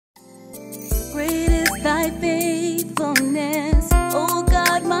Great is thy faithfulness, O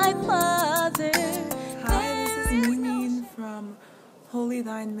God, my Father. Hi, this is Mimi from Holy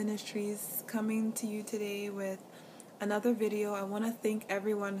Thine Ministries, coming to you today with another video. I want to thank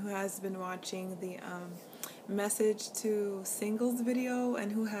everyone who has been watching the message to singles video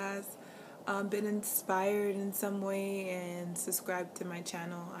and who has been inspired in some way and subscribed to my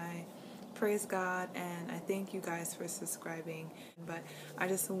channel. I praise God and I thank you guys for subscribing. But I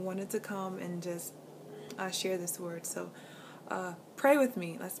just wanted to come and just share this word. So pray with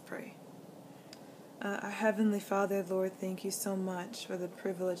me. Let's pray. Our Heavenly Father, Lord, thank you so much for the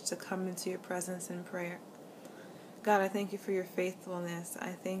privilege to come into your presence in prayer. God, I thank you for your faithfulness.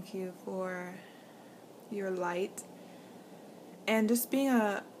 I thank you for your light and just being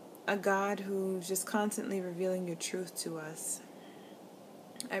a God who's just constantly revealing your truth to us.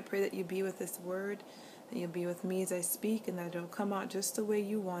 I pray that you be with this word, that you'll be with me as I speak, and that it'll come out just the way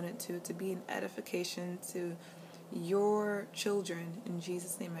you want it to be an edification to your children. In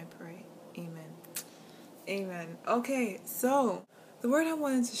Jesus' name I pray. Amen. Amen. Okay, so the word I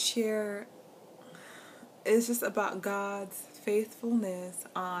wanted to share is just about God's faithfulness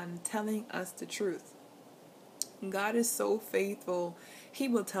on telling us the truth. God is so faithful. He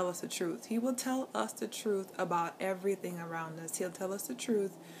will tell us the truth. He will tell us the truth about everything around us. He'll tell us the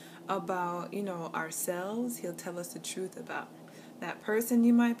truth about, ourselves. He'll tell us the truth about that person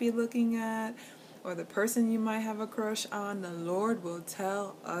you might be looking at or the person you might have a crush on. The Lord will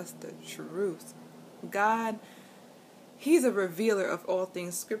tell us the truth. God, He's a revealer of all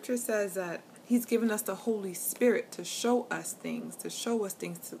things. Scripture says that He's given us the Holy Spirit to show us things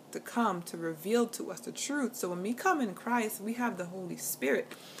to come, to reveal to us the truth. So when we come in Christ, we have the Holy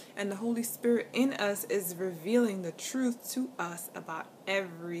Spirit. And the Holy Spirit in us is revealing the truth to us about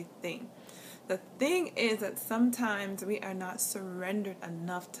everything. The thing is that sometimes we are not surrendered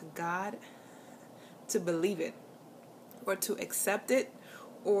enough to God to believe it, or to accept it,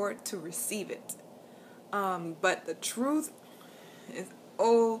 or to receive it. But the truth is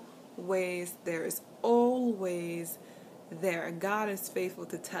always there. Is always there. God is faithful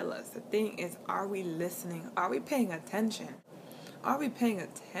to tell us. The thing is, are we listening? Are we paying attention? Are we paying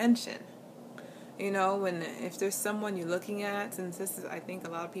attention? If there's someone you're looking at, since this is, I think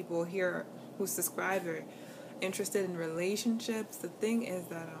a lot of people here who subscribe are interested in relationships. The thing is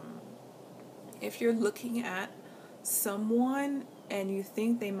that if you're looking at someone and you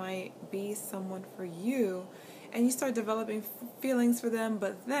think they might be someone for you, and you start developing feelings for them,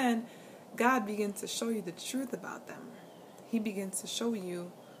 but then God begins to show you the truth about them. He begins to show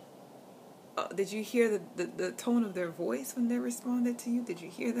you, did you hear the tone of their voice when they responded to you? Did you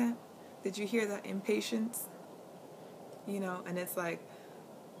hear that? Did you hear that impatience? And it's like,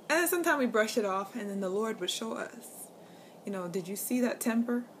 and then sometimes we brush it off, and then the Lord would show us, did you see that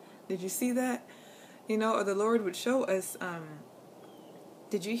temper? Did you see that? Or the Lord would show us,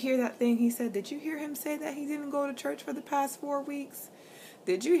 did you hear that thing he said? Did you hear him say that he didn't go to church for the past 4 weeks?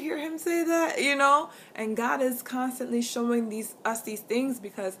 Did you hear him say that? And God is constantly showing us these things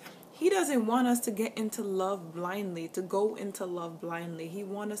because He doesn't want us to get into love blindly, to go into love blindly. He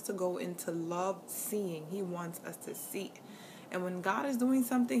wants us to go into love seeing. He wants us to see. And when God is doing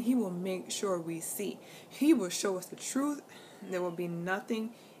something, He will make sure we see. He will show us the truth. There will be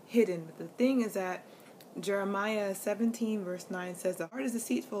nothing hidden. But the thing is that Jeremiah 17 verse 9 says, the heart is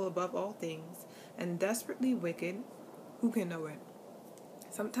deceitful above all things and desperately wicked. Who can know it?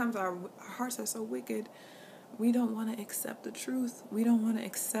 Sometimes our hearts are so wicked, we don't want to accept the truth. We don't want to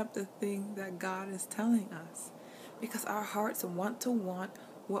accept the thing that God is telling us because our hearts want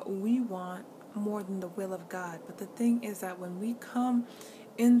what we want more than the will of God. But the thing is that when we come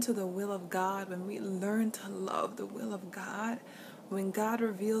into the will of God, when we learn to love the will of God, when God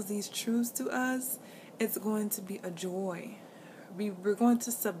reveals these truths to us, it's going to be a joy. We're going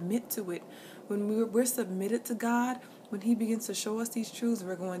to submit to it. When we're submitted to God, when He begins to show us these truths,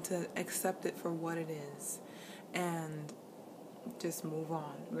 we're going to accept it for what it is and just move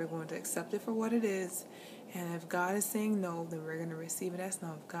on. We're going to accept it for what it is. And if God is saying no, then we're going to receive it as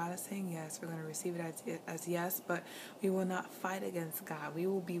no. If God is saying yes, we're going to receive it as yes. But we will not fight against God. We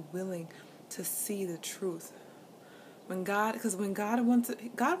will be willing to see the truth. Because when God wants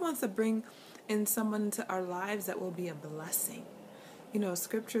to bring in someone into our lives that will be a blessing.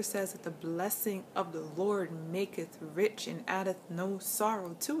 Scripture says that the blessing of the Lord maketh rich and addeth no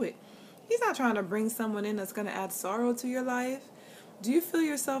sorrow to it. He's not trying to bring someone in that's going to add sorrow to your life. Do you feel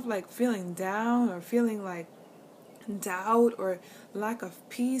yourself like feeling down or feeling like doubt or lack of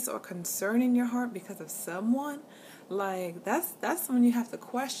peace or concern in your heart because of someone? Like that's when you have to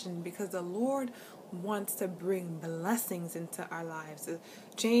question, because the Lord wants to bring blessings into our lives.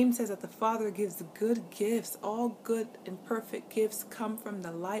 James says that the Father gives good gifts. All good and perfect gifts come from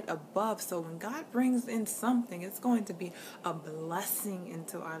the light above. So when God brings in something, it's going to be a blessing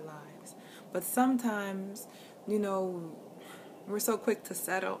into our lives. But sometimes, we're so quick to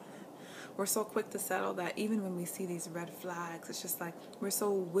settle. We're so quick to settle that even when we see these red flags, it's just like we're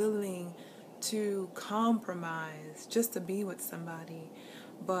so willing to compromise just to be with somebody.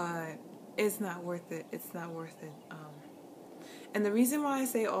 But it's not worth it. It's not worth it. And the reason why I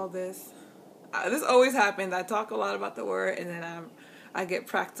say all this always happens. I talk a lot about the word, and then I get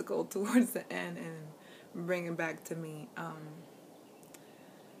practical towards the end and bring it back to me.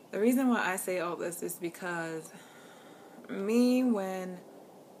 The reason why I say all this is because when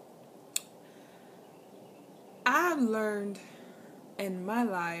I've learned in my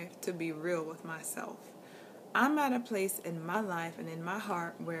life to be real with myself. I'm at a place in my life and in my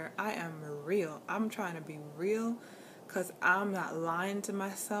heart where I am real. I'm trying to be real because I'm not lying to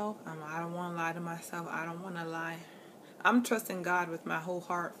myself. I don't want to lie to myself. I don't want to lie. I'm trusting God with my whole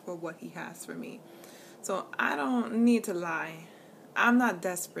heart for what He has for me. So I don't need to lie. I'm not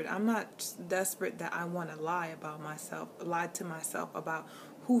desperate. I'm not desperate that I want to lie to myself about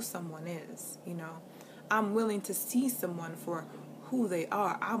who someone is, I'm willing to see someone for who they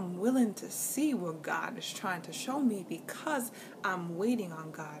are. I'm willing to see what God is trying to show me because I'm waiting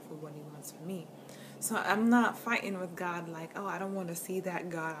on God for what He wants for me. So I'm not fighting with God like, I don't want to see that,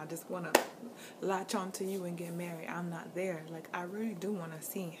 God. I just want to latch on to you and get married. I'm not there. Like, I really do want to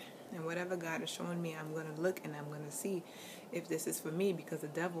see. And whatever God is showing me, I'm going to look and I'm going to see if this is for me, because the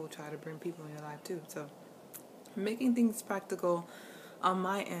devil will try to bring people in your life too. So making things practical on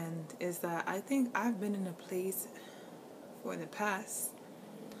my end is that I think I've been in a place for the past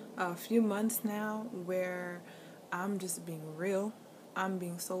few months now where I'm just being real. I'm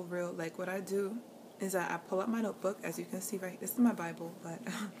being so real. Like, what I do is I pull out my notebook, as you can see right. This is my Bible, but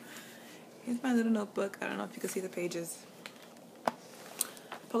here's my little notebook. I don't know if you can see the pages.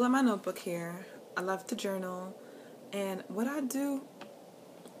 Pull out my notebook here. I love to journal. And what I do,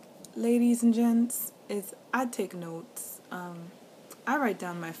 ladies and gents, is I take notes. I write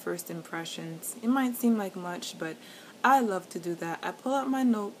down my first impressions. It might seem like much, but I love to do that. I pull out my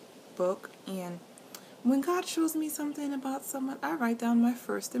notebook, and when God shows me something about someone, I write down my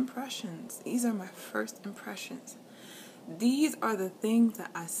first impressions. These are my first impressions. These are the things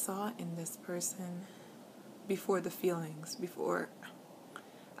that I saw in this person before the feelings, before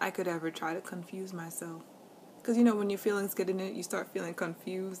I could ever try to confuse myself. Because, when your feelings get in it, you start feeling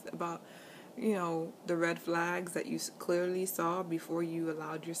confused about, the red flags that you clearly saw before you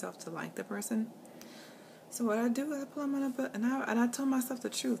allowed yourself to like the person. So what I do is I pull out my notebook and I tell myself the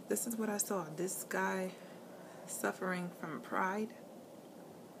truth. This is what I saw. This guy suffering from pride.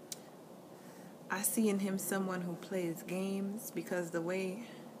 I see in him someone who plays games, because the way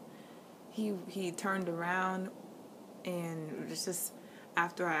he turned around, and it was just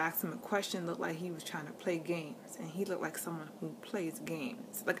after I asked him a question, looked like he was trying to play games, and he looked like someone who plays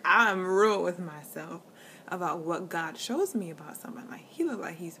games. Like, I'm real with myself about what God shows me about someone. Like, he looked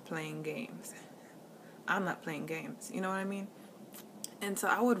like he's playing games. I'm not playing games, you know what I mean? And so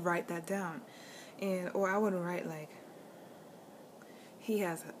I would write that down, or I would write like, he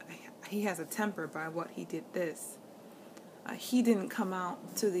has a temper by what he did this. He didn't come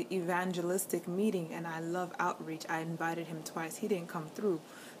out to the evangelistic meeting, and I love outreach. I invited him twice. He didn't come through.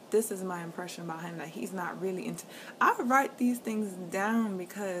 This is my impression about him, that he's not really into... I write these things down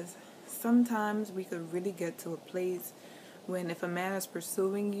because sometimes we could really get to a place when if a man is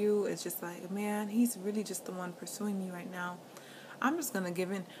pursuing you, it's just like, man, he's really just the one pursuing me right now. I'm just going to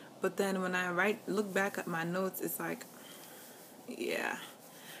give in. But then when I look back at my notes, it's like, yeah...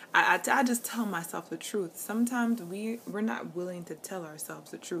 I just tell myself the truth. Sometimes we're not willing to tell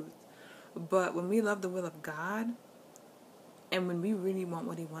ourselves the truth. But when we love the will of God, and when we really want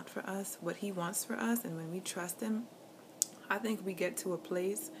what He wants for us, and when we trust Him, I think we get to a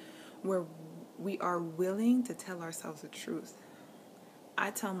place where we are willing to tell ourselves the truth.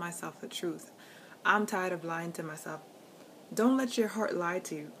 I tell myself the truth. I'm tired of lying to myself. Don't let your heart lie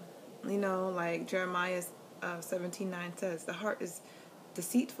to you. Like Jeremiah 17:9 says, the heart is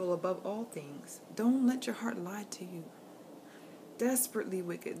deceitful above all things. Don't let your heart lie to you. Desperately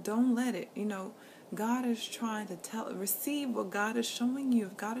wicked. Don't let it. God is trying to receive what God is showing you.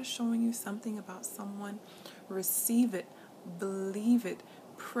 If God is showing you something about someone, receive it. Believe it.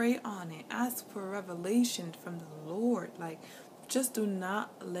 Pray on it. Ask for revelation from the Lord. Just do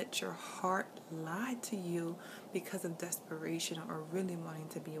not let your heart lie to you because of desperation or really wanting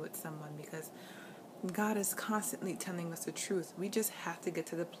to be with someone, because God is constantly telling us the truth. We just have to get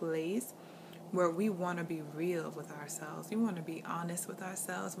to the place where we want to be real with ourselves. We want to be honest with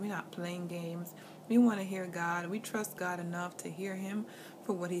ourselves. We're not playing games. We want to hear God. We trust God enough to hear him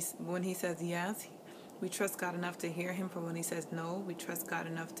for when he says yes. We trust God enough to hear him for when he says no. We trust God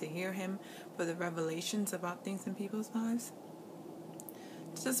enough to hear him for the revelations about things in people's lives.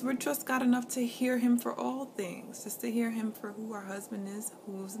 We trust God enough to hear him for all things. Just to hear him for who our husband is,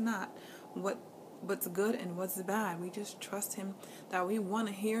 who's not, what's good and what's bad. We just trust him that we want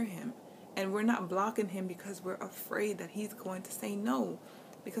to hear him. And we're not blocking him because we're afraid that he's going to say no.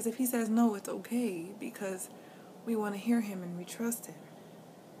 Because if he says no, it's okay. Because we want to hear him and we trust him.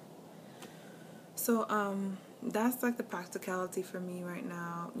 So that's like the practicality for me right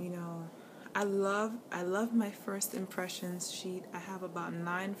now. You know, I love my first impressions sheet. I have about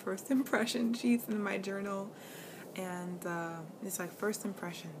 9 first impression sheets in my journal. And it's like first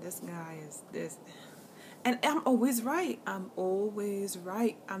impression. This guy is this. And I'm always right. I'm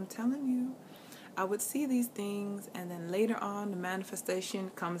telling you. I would see these things, and then later on the manifestation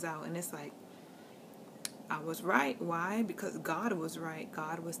comes out, and it's like, I was right. Why? Because God was right.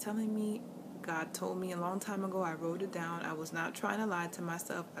 God was telling me. God told me a long time ago. I wrote it down. I was not trying to lie to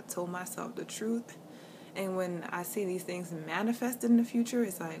myself. I told myself the truth. And when I see these things manifested in the future,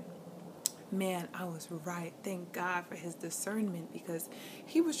 it's like, man, I was right. Thank God for his discernment, because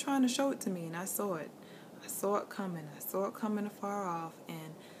he was trying to show it to me, and I saw it. I saw it coming. I saw it coming afar off.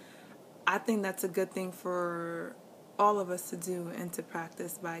 And I think that's a good thing for all of us to do and to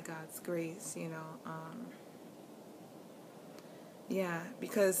practice by God's grace, you know. Yeah,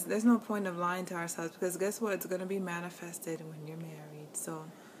 because there's no point of lying to ourselves, because guess what? It's going to be manifested when you're married. So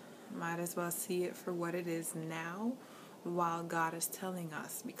might as well see it for what it is now while God is telling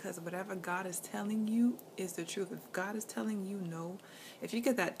us, because whatever God is telling you is the truth. If God is telling you no, if you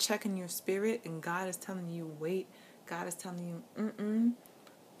get that check in your spirit and God is telling you wait, God is telling you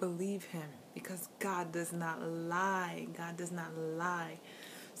believe him, because God does not lie. God does not lie.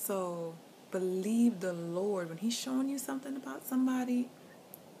 So believe the Lord. When he's showing you something about somebody,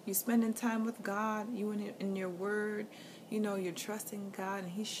 you spending time with God, you in your word, you know, you're trusting God,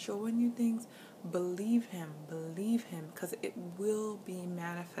 and he's showing you things. Believe him, because it will be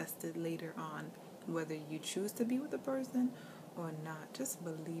manifested later on, whether you choose to be with a person or not. Just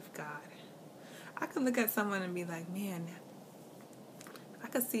believe God. I could look at someone and be like, man, I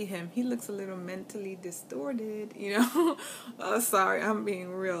could see him. He looks a little mentally distorted, you know. Oh, sorry, I'm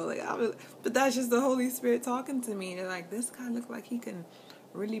being real. But that's just the Holy Spirit talking to me. They're like, this guy looks like he can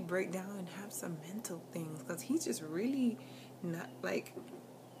really break down and have some mental things, because he's just really not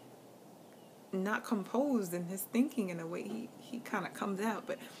composed in his thinking in a way he kind of comes out.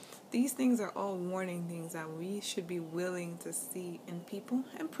 But these things are all warning things that we should be willing to see in people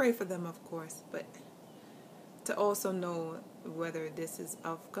and pray for them, of course, but to also know whether this is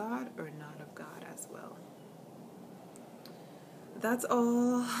of God or not of God as well. That's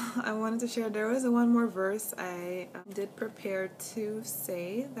all I wanted to share. There was one more verse I did prepare to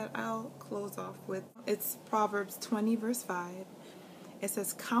say that I'll close off with. It's Proverbs 20 verse 5. It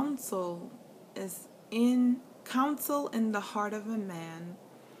says, counsel in the heart of a man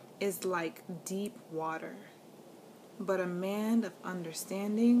is like deep water, but a man of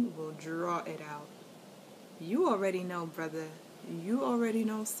understanding will draw it out. You already know, brother. You already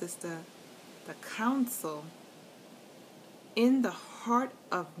know, sister. The counsel in the heart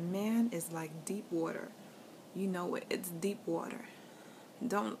of man is like deep water. You know it. It's deep water.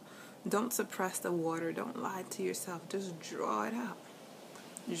 Don't suppress the water. Don't lie to yourself. Just draw it out.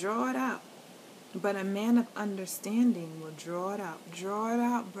 Draw it out. But a man of understanding will draw it out. Draw it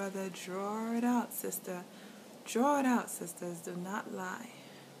out, brother. Draw it out, sister. Draw it out, sisters. Do not lie.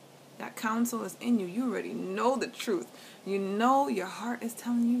 That counsel is in you. You already know the truth. You know your heart is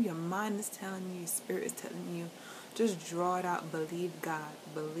telling you, your mind is telling you, your spirit is telling you. Just draw it out. Believe God.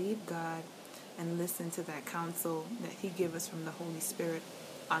 Believe God, and listen to that counsel that he gives us from the Holy Spirit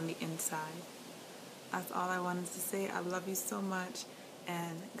on the inside. That's all I wanted to say. I love you so much,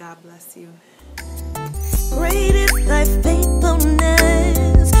 and God bless you.